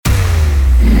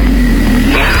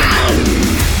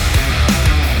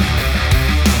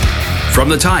From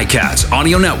the Ticats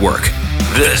Audio Network,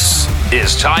 this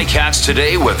is Ticats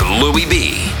Today with Louis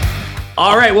B.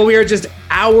 All right, well, we are just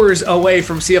hours away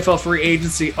from CFL free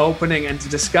agency opening, and to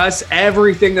discuss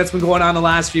everything that's been going on the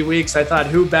last few weeks, I thought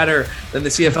who better than the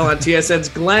CFL on TSN's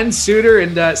Glenn Suter.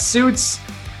 And Suits,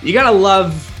 you got to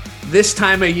love this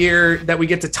time of year that we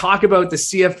get to talk about the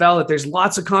CFL, that there's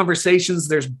lots of conversations,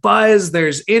 there's buzz,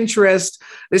 there's interest.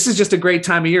 This is just a great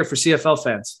time of year for CFL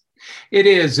fans. It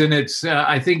is, and it's.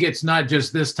 I think it's not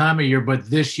just this time of year, but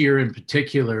this year in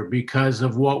particular, because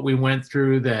of what we went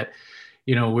through. That,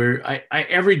 you know,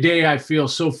 every day I feel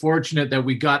so fortunate that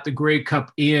we got the Grey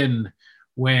Cup in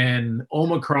when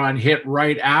Omicron hit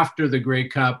right after the Grey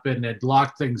Cup and it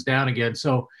locked things down again.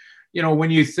 So, you know, when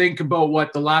you think about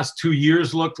what the last 2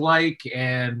 years looked like,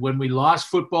 and when we lost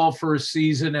football for a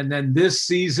season, and then this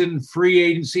season free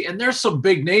agency, and there's some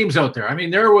big names out there. I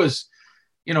mean, there was.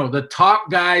 You know, the top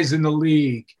guys in the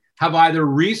league have either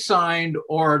re-signed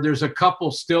or there's a couple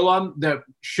still on that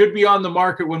should be on the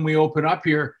market when we open up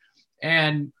here.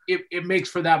 And it makes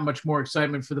for that much more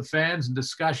excitement for the fans and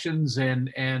discussions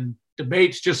and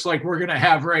debates, just like we're going to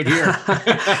have right here.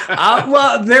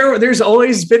 Well, there's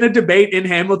always been a debate in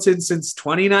Hamilton since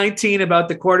 2019 about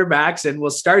the quarterbacks, and we'll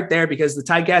start there because the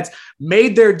Ticats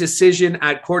made their decision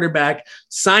at quarterback,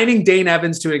 signing Dane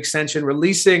Evans to an extension,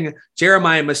 releasing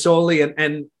Jeremiah Masoli,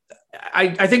 and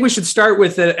I think we should start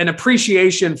with an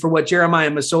appreciation for what Jeremiah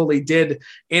Masoli did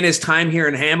in his time here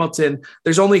in Hamilton.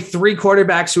 There's only 3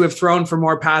 quarterbacks who have thrown for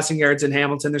more passing yards in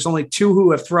Hamilton. There's only 2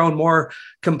 who have thrown more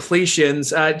completions.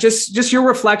 Just your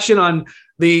reflection on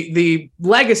the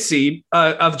legacy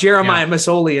of Jeremiah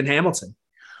Masoli in Hamilton.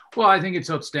 Well, I think it's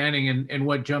outstanding. And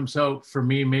what jumps out for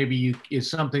me maybe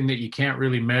is something that you can't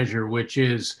really measure, which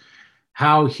is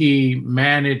how he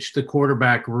managed the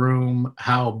quarterback room,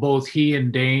 how both he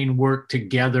and Dane worked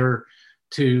together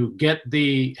to get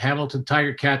the Hamilton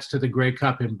Tiger Cats to the Grey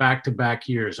Cup in back-to-back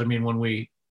years. I mean, when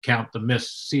we count the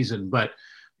missed season, but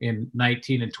in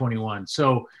 19 and 21.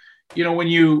 So, you know, when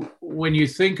you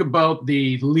think about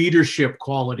the leadership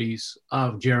qualities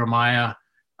of Jeremiah,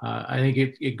 I think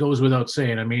it goes without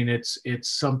saying. I mean, it's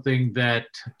something that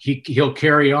he'll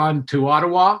carry on to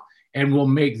Ottawa and will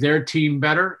make their team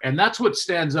better. And that's what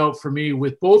stands out for me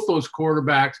with both those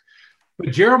quarterbacks.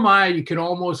 But Jeremiah, you can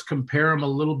almost compare him a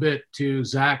little bit to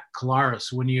Zach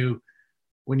Collaros when you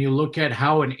look at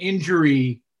how an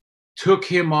injury took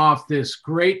him off this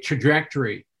great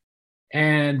trajectory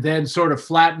and then sort of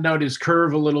flattened out his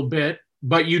curve a little bit,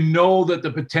 but you know that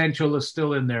the potential is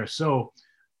still in there. So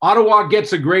Ottawa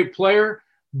gets a great player,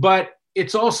 but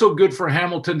it's also good for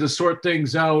Hamilton to sort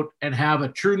things out and have a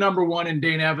true number one in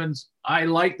Dane Evans. I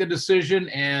like the decision,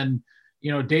 and,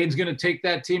 you know, Dane's going to take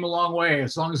that team a long way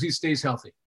as long as he stays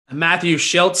healthy. Matthew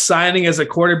Shiltz signing as a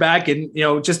quarterback, and, you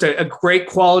know, just a great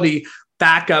quality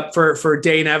backup for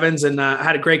Dane Evans, and I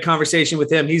had a great conversation with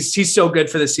him. He's so good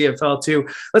for the CFL too.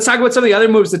 Let's talk about some of the other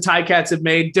moves the Ticats have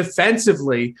made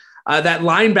defensively. That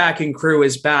linebacking crew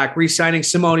is back, re-signing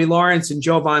Simone Lawrence and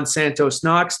Jovan Santos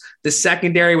Knox. The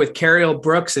secondary with Cariel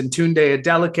Brooks and Tunde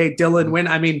Adeleke, Dylan Wynn.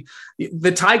 I mean,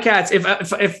 the Ticats,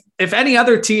 if any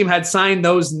other team had signed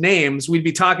those names, we'd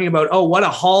be talking about, oh, what a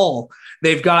haul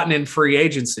they've gotten in free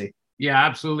agency. Yeah,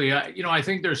 absolutely. You know, I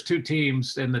think there's 2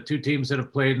 teams, and the 2 teams that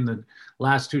have played in the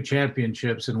last 2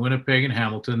 championships in Winnipeg and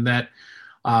Hamilton that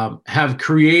have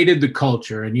created the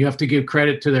culture. And you have to give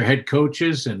credit to their head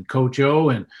coaches and Coach O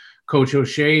and Coach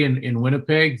O'Shea in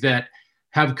Winnipeg that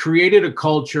have created a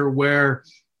culture where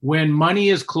when money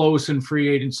is close in free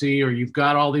agency, or you've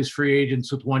got all these free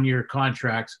agents with 1-year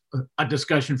contracts, a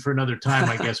discussion for another time,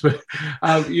 I guess, but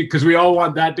because we all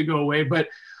want that to go away. But,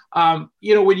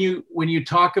 you know, when you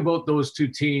talk about those 2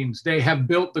 teams, they have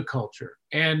built the culture,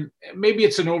 and maybe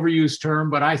it's an overused term,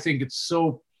 but I think it's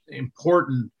so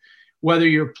important, whether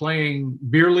you're playing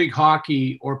beer league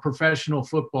hockey or professional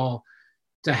football,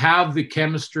 to have the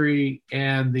chemistry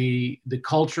and the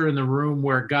culture in the room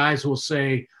where guys will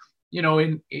say, you know,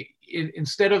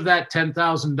 instead of that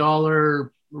 $10,000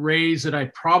 raise that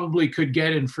I probably could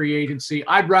get in free agency,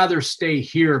 I'd rather stay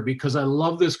here because I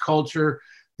love this culture.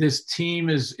 This team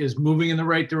is moving in the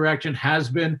right direction, has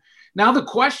been. Now the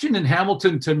question in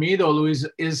Hamilton to me, though, Louise,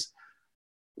 is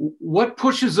what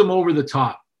pushes them over the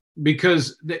top?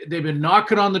 Because they've been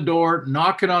knocking on the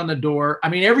door. I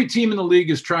mean, every team in the league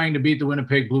is trying to beat the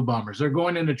Winnipeg Blue Bombers. They're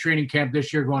going into training camp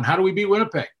this year going, how do we beat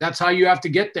Winnipeg? That's how you have to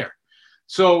get there.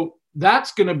 So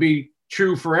that's going to be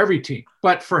true for every team.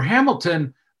 But for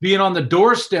Hamilton, being on the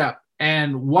doorstep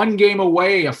and 1 game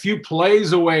away, a few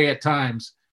plays away at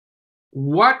times,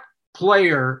 what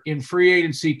player in free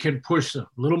agency can push them?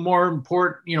 A little more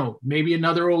important, you know, maybe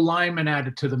another O-lineman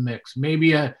added to the mix,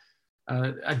 maybe a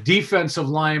a defensive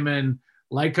lineman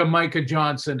like a Micah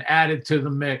Johnson added to the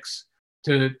mix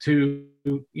to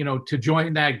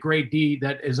join that great D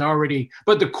that is already.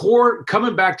 But the core,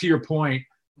 coming back to your point,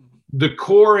 the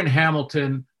core in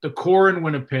Hamilton, the core in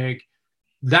Winnipeg,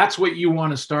 that's what you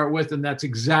want to start with, and that's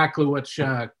exactly what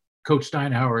Coach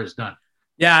Steinhauer has done.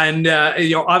 Yeah, and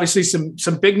obviously some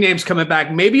big names coming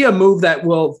back. Maybe a move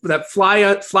that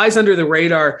flies under the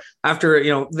radar after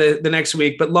the next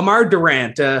week. But Lamar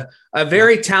Durant, a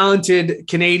very talented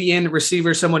Canadian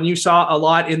receiver, someone you saw a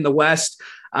lot in the West.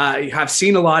 Have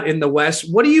seen a lot in the West.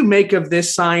 What do you make of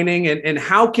this signing, and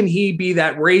how can he be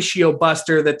that ratio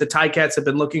buster that the Ticats have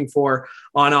been looking for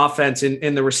on offense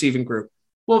in the receiving group?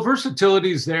 Well,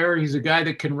 versatility is there. He's a guy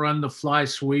that can run the fly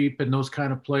sweep and those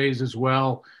kind of plays as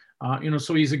well.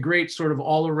 So he's a great sort of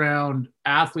all-around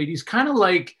athlete. He's kind of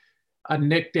like a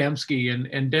Nick Dembski,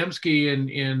 and Dembski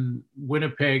in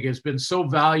Winnipeg has been so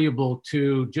valuable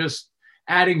to just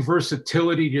adding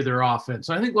versatility to their offense.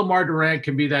 I think Lamar Durant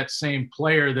can be that same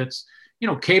player that's,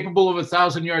 capable of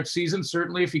 1,000-yard season,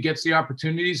 certainly if he gets the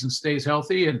opportunities and stays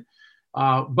healthy, and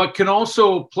but can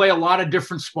also play a lot of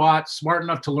different spots, smart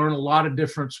enough to learn a lot of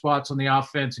different spots on the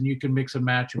offense, and you can mix and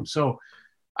match them. So,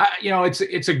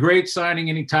 it's a great signing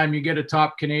anytime you get a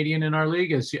top Canadian in our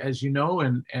league, as you know,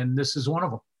 and this is one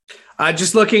of them.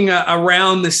 Just looking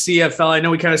around the CFL, I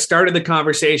know we kind of started the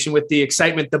conversation with the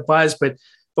excitement, the buzz, but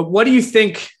what do you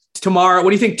think tomorrow? What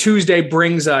do you think Tuesday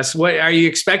brings us? What are you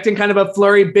expecting? Kind of a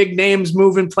flurry, big names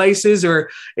moving places,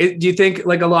 or do you think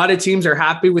like a lot of teams are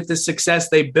happy with the success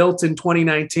they built in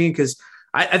 2019? Because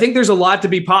I think there's a lot to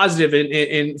be positive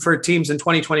in for teams in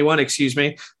 2021. Excuse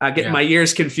me, getting my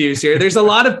years confused here. There's a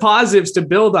lot of positives to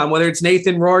build on, whether it's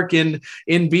Nathan Rourke in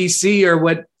BC or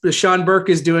what Sean Burke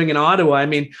is doing in Ottawa. I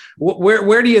mean,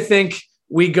 where do you think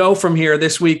we go from here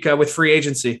this week with free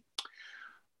agency?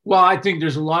 Well, I think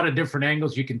there's a lot of different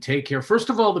angles you can take here.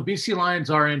 First of all, the BC Lions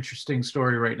are an interesting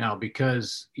story right now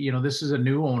because, this is a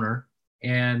new owner,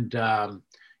 and,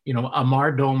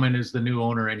 Amar Doman is the new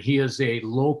owner, and he is a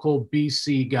local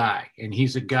BC guy, and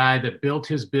he's a guy that built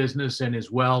his business and his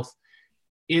wealth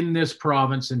in this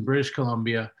province in British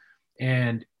Columbia.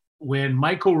 And when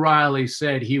Mike O'Reilly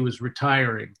said he was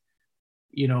retiring,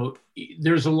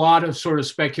 there's a lot of sort of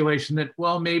speculation that,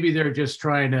 well, maybe they're just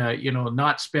trying to,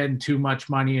 not spend too much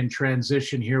money in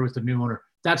transition here with the new owner.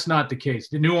 That's not the case.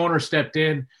 The new owner stepped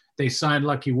in. They signed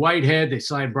Lucky Whitehead. They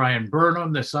signed Brian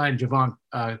Burnham. They signed Javon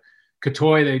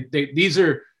Katoy.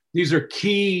 These are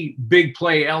key big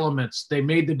play elements. They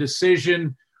made the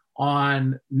decision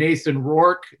on Nathan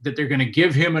Rourke that they're going to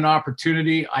give him an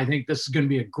opportunity. I think this is going to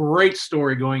be a great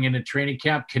story going into training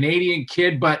camp. Canadian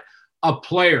kid, but a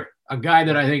player. A guy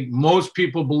that I think most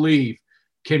people believe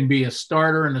can be a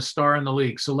starter and a star in the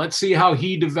league. So let's see how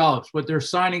he develops, but they're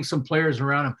signing some players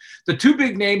around him. The two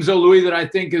big names, though, Louis, that I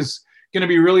think is going to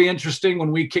be really interesting when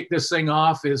we kick this thing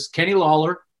off is Kenny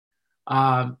Lawler.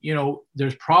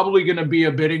 There's probably going to be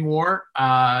a bidding war.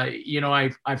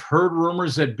 I've heard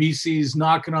rumors that BC's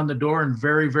knocking on the door and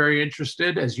very, very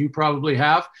interested, as you probably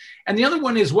have. And the other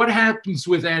one is what happens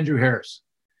with Andrew Harris.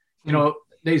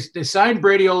 They signed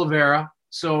Brady Oliveira.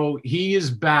 So he is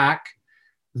back.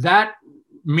 That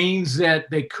means that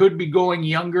they could be going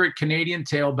younger at Canadian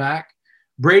tailback.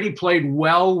 Brady played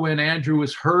well when Andrew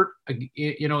was hurt,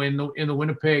 in the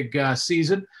Winnipeg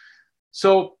season.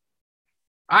 So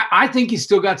I think he's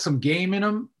still got some game in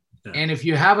him. Yeah. And if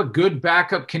you have a good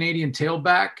backup Canadian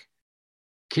tailback,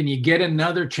 can you get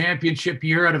another championship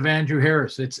year out of Andrew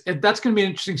Harris? That's going to be an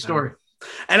interesting story.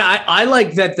 And I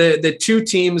like that the two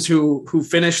teams who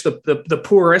finished the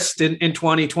poorest in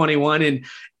 2021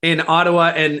 in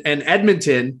Ottawa and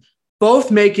Edmonton,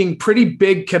 both making pretty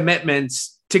big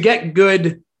commitments to get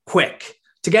good quick,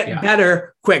 to get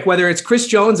better quick, whether it's Chris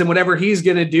Jones and whatever he's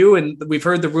going to do. And we've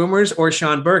heard the rumors, or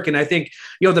Sean Burke. And I think,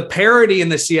 the parity in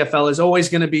the CFL is always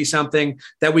going to be something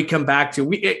that we come back to.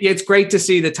 It's great to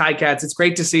see the Ticats. It's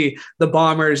great to see the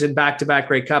Bombers in back-to-back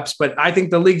Grey Cups. But I think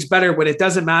the league's better when it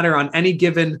doesn't matter on any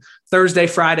given Thursday,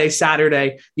 Friday,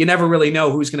 Saturday. You never really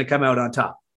know who's going to come out on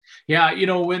top. Yeah,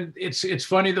 when it's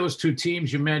funny, those two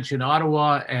teams you mentioned,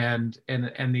 Ottawa and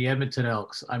the Edmonton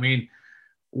Elks. I mean,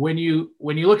 when you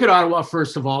look at Ottawa,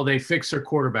 first of all, they fix their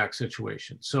quarterback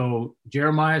situation. So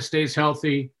Jeremiah stays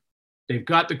healthy. They've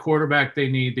got the quarterback they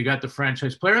need. They got the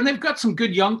franchise player, and they've got some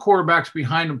good young quarterbacks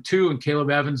behind them too, and Caleb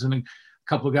Evans and a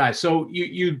couple of guys. So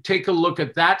you take a look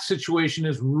at that situation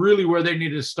is really where they need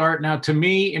to start. Now, to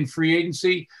me, in free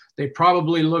agency, they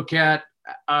probably look at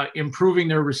improving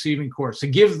their receiving corps to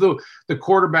give the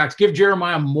quarterbacks, give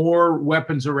Jeremiah more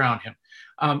weapons around him.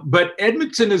 But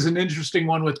Edmonton is an interesting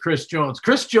one with Chris Jones.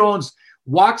 Chris Jones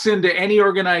walks into any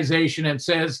organization and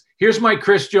says, here's my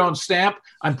Chris Jones stamp.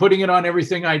 I'm putting it on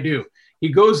everything I do. He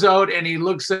goes out and he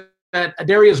looks at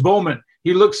Darius Bowman.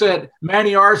 He looks at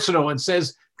Manny Arceneaux and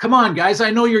says, come on, guys,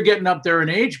 I know you're getting up there in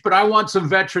age, but I want some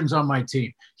veterans on my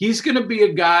team. He's going to be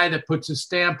a guy that puts a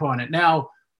stamp on it. Now,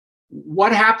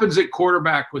 what happens at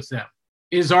quarterback with them?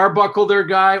 Is Arbuckle their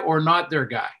guy or not their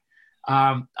guy?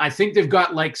 I think they've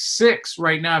got like 6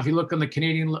 right now. If you look on the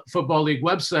Canadian Football League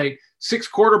website, 6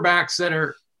 quarterbacks that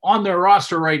are on their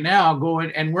roster right now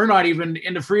going, and we're not even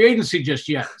into free agency just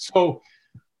yet. So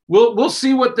we'll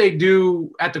see what they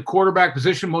do at the quarterback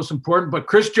position, most important. But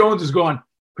Chris Jones is going,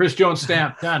 Chris Jones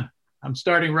stamp, done. I'm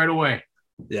starting right away.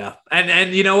 Yeah.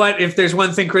 And you know what? If there's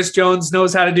one thing Chris Jones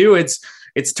knows how to do, it's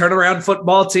turn around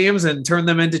football teams and turn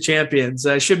them into champions.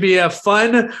 Should be a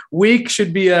fun week,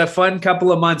 should be a fun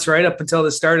couple of months right up until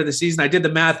the start of the season. I did the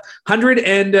math,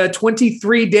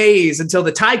 123 days until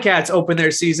the Ticats open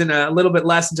their season, a little bit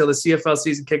less until the CFL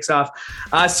season kicks off.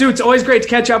 Sue, it's always great to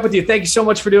catch up with you. Thank you so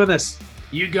much for doing this.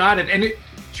 You got it. And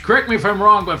correct me if I'm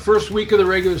wrong, but first week of the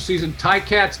regular season,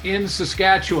 Ticats in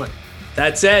Saskatchewan.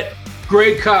 That's it.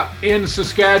 Grey Cup in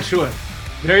Saskatchewan.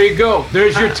 There you go.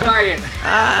 There's your tie-in.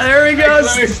 There he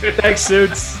goes. Thanks,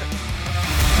 Suits.